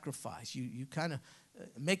sacrifice, you kind of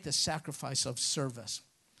make the sacrifice of service,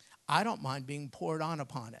 I don't mind being poured on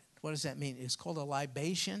upon it. What does that mean? It's called a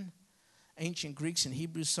libation. Ancient Greeks and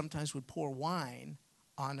Hebrews sometimes would pour wine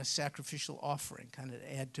on a sacrificial offering, kind of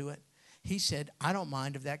to add to it. He said, I don't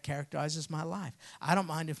mind if that characterizes my life. I don't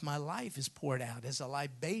mind if my life is poured out as a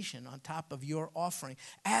libation on top of your offering,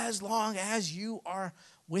 as long as you are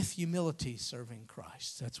with humility serving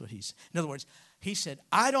Christ. That's what he's. In other words, he said,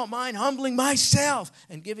 I don't mind humbling myself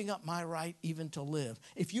and giving up my right even to live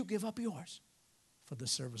if you give up yours for the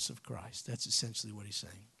service of Christ. That's essentially what he's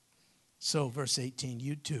saying. So, verse 18,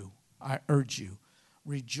 you too, I urge you,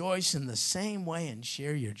 rejoice in the same way and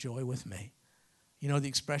share your joy with me. You know the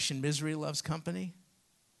expression, misery loves company?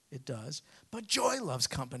 It does. But joy loves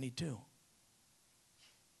company too.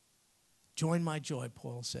 Join my joy,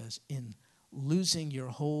 Paul says, in losing your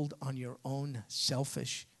hold on your own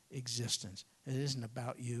selfish existence. It isn't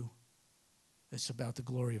about you. It's about the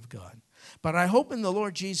glory of God. But I hope in the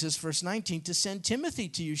Lord Jesus, verse 19, to send Timothy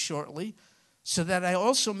to you shortly, so that I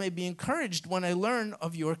also may be encouraged when I learn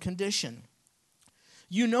of your condition.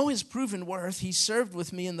 You know his proven worth. He served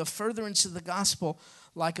with me in the furtherance of the gospel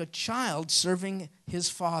like a child serving his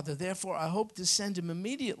father. Therefore, I hope to send him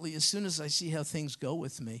immediately as soon as I see how things go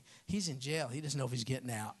with me. He's in jail. He doesn't know if he's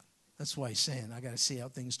getting out. That's why he's saying, I got to see how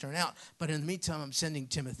things turn out. But in the meantime, I'm sending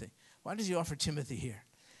Timothy. Why does he offer Timothy here?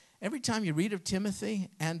 Every time you read of Timothy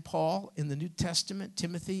and Paul in the New Testament,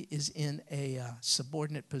 Timothy is in a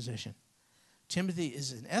subordinate position. Timothy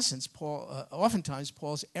is, in essence, oftentimes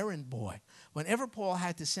Paul's errand boy. Whenever Paul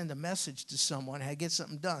had to send a message to someone, had to get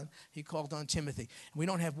something done, he called on Timothy. And we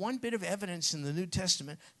don't have one bit of evidence in the New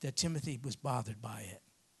Testament that Timothy was bothered by it.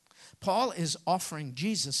 Paul is offering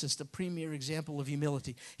Jesus as the premier example of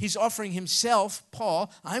humility. He's offering himself, Paul,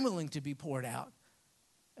 I'm willing to be poured out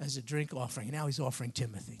as a drink offering. Now he's offering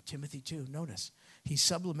Timothy. Timothy too, notice. He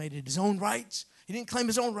sublimated his own rights. He didn't claim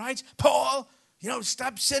his own rights. Paul,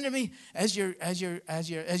 stop sending me as your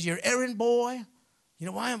errand boy.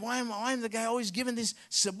 Why am the guy always giving this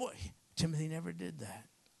support? Timothy never did that.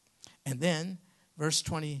 And then, verse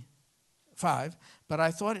 25, but I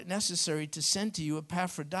thought it necessary to send to you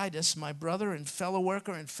Epaphroditus, my brother and fellow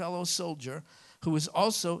worker and fellow soldier, who is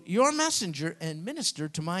also your messenger and minister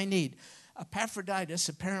to my need. Epaphroditus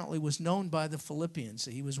apparently was known by the Philippians.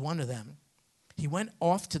 He was one of them. He went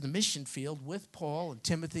off to the mission field with Paul and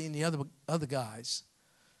Timothy and the other guys.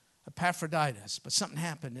 Epaphroditus. But something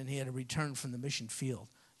happened and he had to return from the mission field.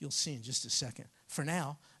 You'll see in just a second. For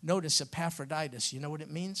now, notice Epaphroditus. You know what it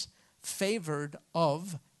means? Favored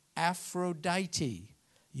of Aphrodite.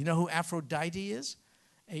 You know who Aphrodite is?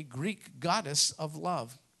 A Greek goddess of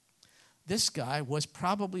love. This guy was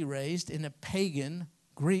probably raised in a pagan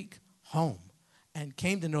Greek home and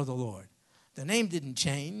came to know the Lord. The name didn't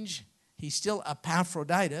change. He's still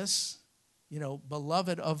Epaphroditus,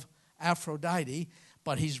 beloved of Aphrodite,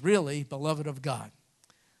 but he's really beloved of God.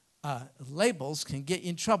 Labels can get you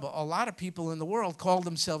in trouble. A lot of people in the world call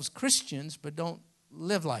themselves Christians but don't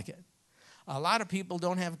live like it. A lot of people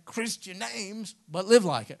don't have Christian names but live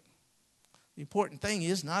like it. The important thing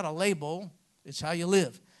is not a label, it's how you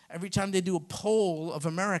live. Every time they do a poll of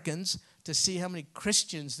Americans to see how many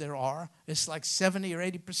Christians there are, it's like 70 or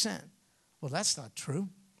 80%. Well, that's not true.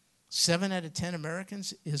 7 out of 10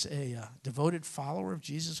 Americans is a devoted follower of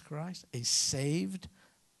Jesus Christ, a saved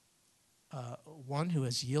one who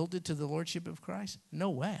has yielded to the lordship of Christ. No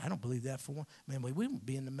way. I don't believe that for one. Man, we wouldn't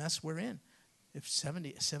be in the mess we're in if 7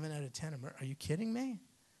 out of 10 are you kidding me?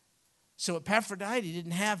 So Epaphroditus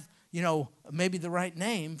didn't have, maybe the right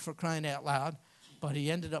name for crying out loud, but he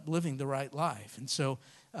ended up living the right life. And so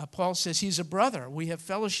Paul says he's a brother. We have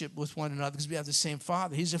fellowship with one another because we have the same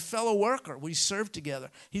Father. He's a fellow worker. We serve together.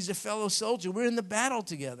 He's a fellow soldier. We're in the battle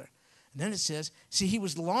together. And then it says, see, he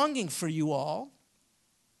was longing for you all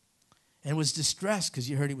and was distressed because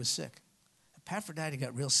you heard he was sick. Epaphroditus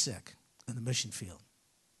got real sick in the mission field.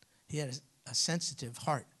 He had a sensitive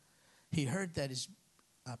heart. He heard that his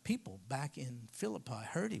people back in Philippi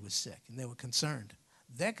heard he was sick, and they were concerned.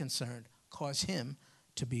 That concern caused him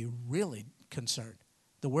to be really concerned.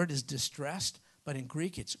 The word is distressed, but in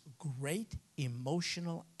Greek it's great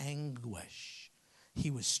emotional anguish.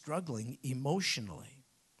 He was struggling emotionally.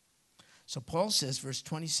 So Paul says, verse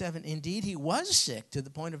 27, indeed he was sick to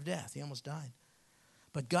the point of death. He almost died.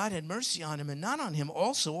 But God had mercy on him, and not on him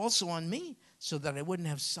also on me, so that I wouldn't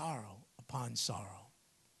have sorrow upon sorrow.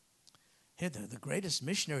 Here, the greatest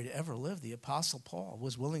missionary to ever live, the Apostle Paul,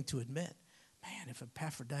 was willing to admit, man, if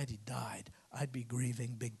Epaphroditus died, I'd be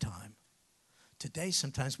grieving big time. Today,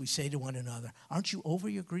 sometimes we say to one another, aren't you over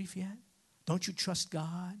your grief yet? Don't you trust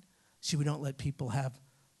God? See, we don't let people have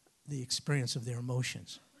the experience of their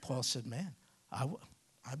emotions. Paul said, man,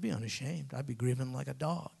 I'd be unashamed. I'd be grieving like a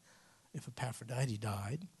dog if Epaphroditus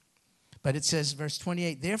died. But it says, verse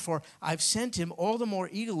 28, therefore, I've sent him all the more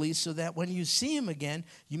eagerly so that when you see him again,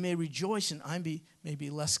 you may rejoice and I may be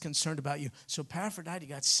less concerned about you. So Epaphroditus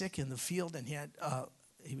got sick in the field and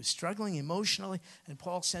he was struggling emotionally, and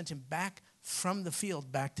Paul sent him back from the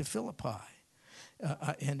field back to Philippi.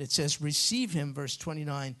 And it says, receive him, verse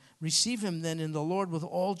 29, receive him then in the Lord with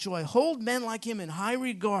all joy. Hold men like him in high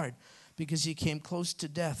regard because he came close to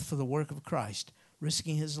death for the work of Christ,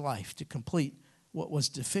 risking his life to complete what was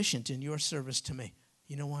deficient in your service to me.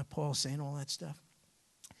 You know why Paul's saying all that stuff?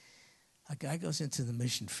 A guy goes into the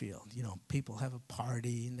mission field. People have a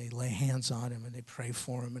party and they lay hands on him and they pray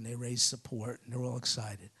for him and they raise support and they're all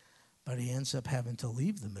excited. But he ends up having to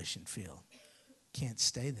leave the mission field. Can't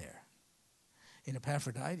stay there. In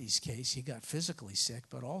Epaphroditus' case, he got physically sick,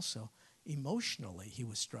 but also emotionally he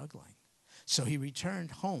was struggling. So he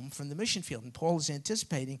returned home from the mission field, and Paul is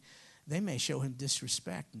anticipating they may show him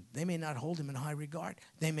disrespect. They may not hold him in high regard.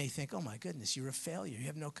 They may think, oh, my goodness, you're a failure. You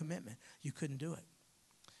have no commitment. You couldn't do it.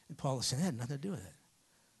 And Paul said, it had nothing to do with it.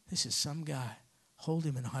 This is some guy. Hold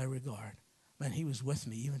him in high regard. Man, he was with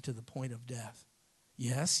me even to the point of death.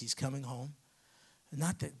 Yes, he's coming home.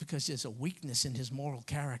 Not that because there's a weakness in his moral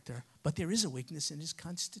character, but there is a weakness in his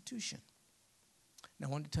constitution. Now,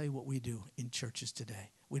 I want to tell you what we do in churches today.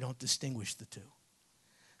 We don't distinguish the two.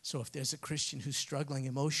 So if there's a Christian who's struggling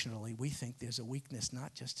emotionally, we think there's a weakness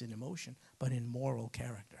not just in emotion, but in moral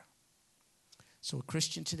character. So a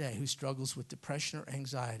Christian today who struggles with depression or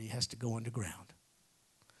anxiety has to go underground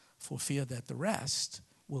for fear that the rest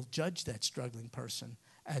will judge that struggling person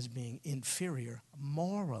as being inferior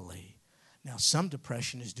morally. Now, some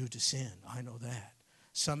depression is due to sin. I know that.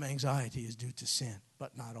 Some anxiety is due to sin,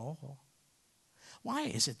 but not all. Why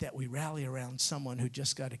is it that we rally around someone who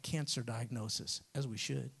just got a cancer diagnosis, as we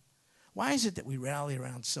should? Why is it that we rally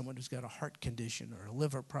around someone who's got a heart condition or a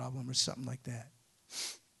liver problem or something like that?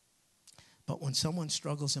 But when someone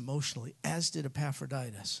struggles emotionally, as did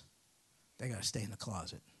Epaphroditus, they got to stay in the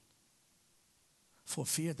closet for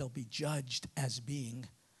fear they'll be judged as being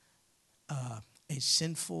a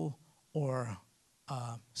sinful or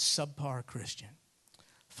subpar Christian.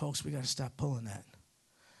 Folks, we got to stop pulling that.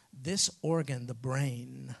 This organ, the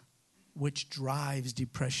brain, which drives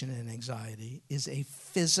depression and anxiety, is a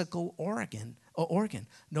physical organ,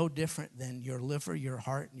 no different than your liver, your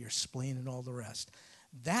heart, and your spleen, and all the rest.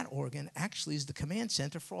 That organ actually is the command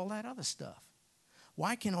center for all that other stuff.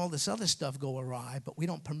 Why can all this other stuff go awry, but we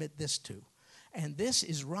don't permit this to? And this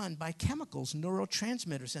is run by chemicals,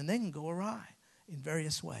 neurotransmitters, and they can go awry in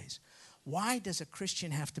various ways. Why does a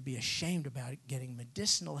Christian have to be ashamed about getting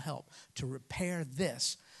medicinal help to repair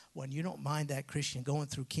this when you don't mind that Christian going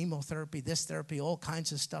through chemotherapy, this therapy, all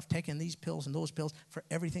kinds of stuff, taking these pills and those pills for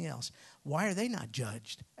everything else? Why are they not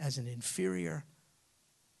judged as an inferior,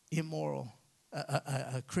 immoral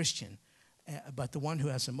Christian? But the one who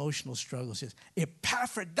has emotional struggles is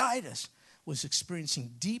Epaphroditus was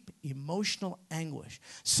experiencing deep emotional anguish.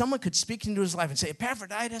 Someone could speak into his life and say,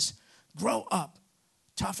 Epaphroditus, grow up,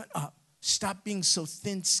 toughen up, stop being so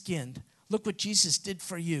thin-skinned. Look what Jesus did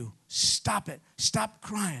for you. Stop it. Stop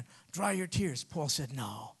crying. Dry your tears. Paul said,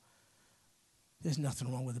 no. There's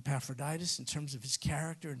nothing wrong with Epaphroditus in terms of his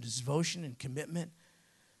character and his devotion and commitment,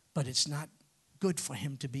 but it's not good for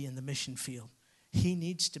him to be in the mission field. He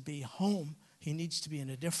needs to be home. He needs to be in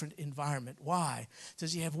a different environment. Why?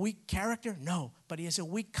 Does he have weak character? No, but he has a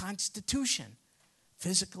weak constitution,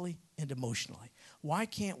 physically and emotionally. Why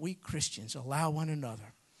can't we Christians allow one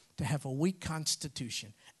another to have a weak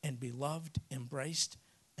constitution and be loved, embraced,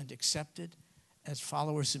 and accepted as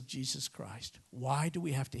followers of Jesus Christ? Why do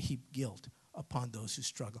we have to heap guilt upon those who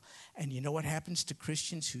struggle? And you know what happens to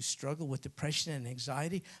Christians who struggle with depression and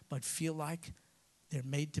anxiety but feel like they're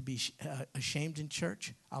made to be ashamed in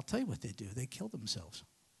church? I'll tell you what they do. They kill themselves.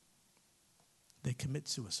 They commit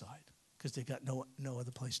suicide because they got no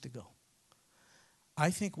other place to go. I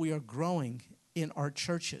think we are growing in our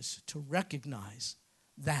churches to recognize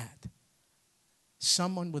that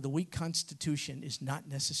someone with a weak constitution is not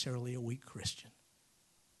necessarily a weak Christian.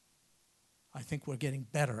 I think we're getting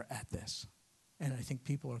better at this. And I think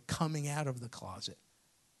people are coming out of the closet.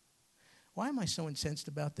 Why am I so incensed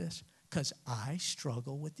about this? Because I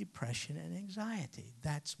struggle with depression and anxiety.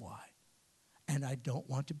 That's why. And I don't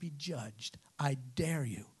want to be judged. I dare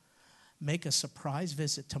you. Make a surprise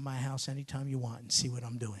visit to my house anytime you want and see what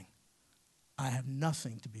I'm doing. I have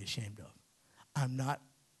nothing to be ashamed of. I'm not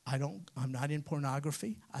in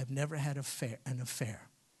pornography. I've never had an affair.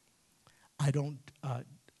 I don't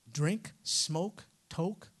drink, smoke,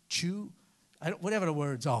 toke, chew, whatever the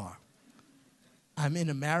words are. I'm in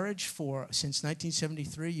a marriage since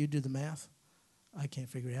 1973. You do the math. I can't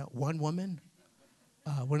figure it out. One woman.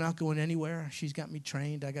 We're not going anywhere. She's got me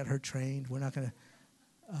trained. I got her trained. We're not going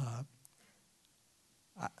to.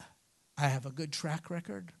 I have a good track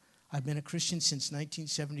record. I've been a Christian since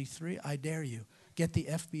 1973. I dare you. Get the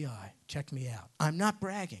FBI. Check me out. I'm not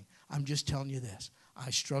bragging. I'm just telling you this.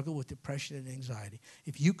 I struggle with depression and anxiety.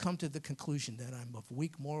 If you come to the conclusion that I'm of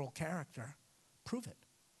weak moral character, prove it.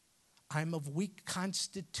 I'm of weak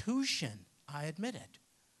constitution. I admit it.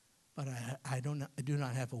 But I do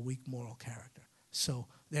not have a weak moral character. So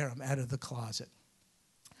there, I'm out of the closet.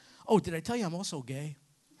 Oh, did I tell you I'm also gay?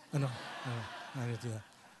 Oh, no, I didn't do that.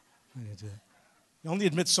 You only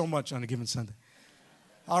admit so much on a given Sunday.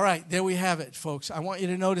 All right, there we have it, folks. I want you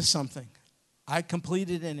to notice something. I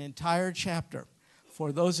completed an entire chapter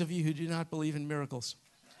for those of you who do not believe in miracles.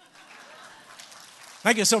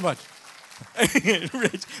 Thank you so much.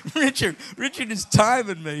 Richard is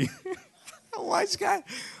timing me. A wise guy.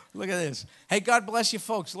 Look at this. Hey, God bless you,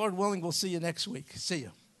 folks. Lord willing, we'll see you next week. See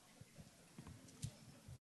you.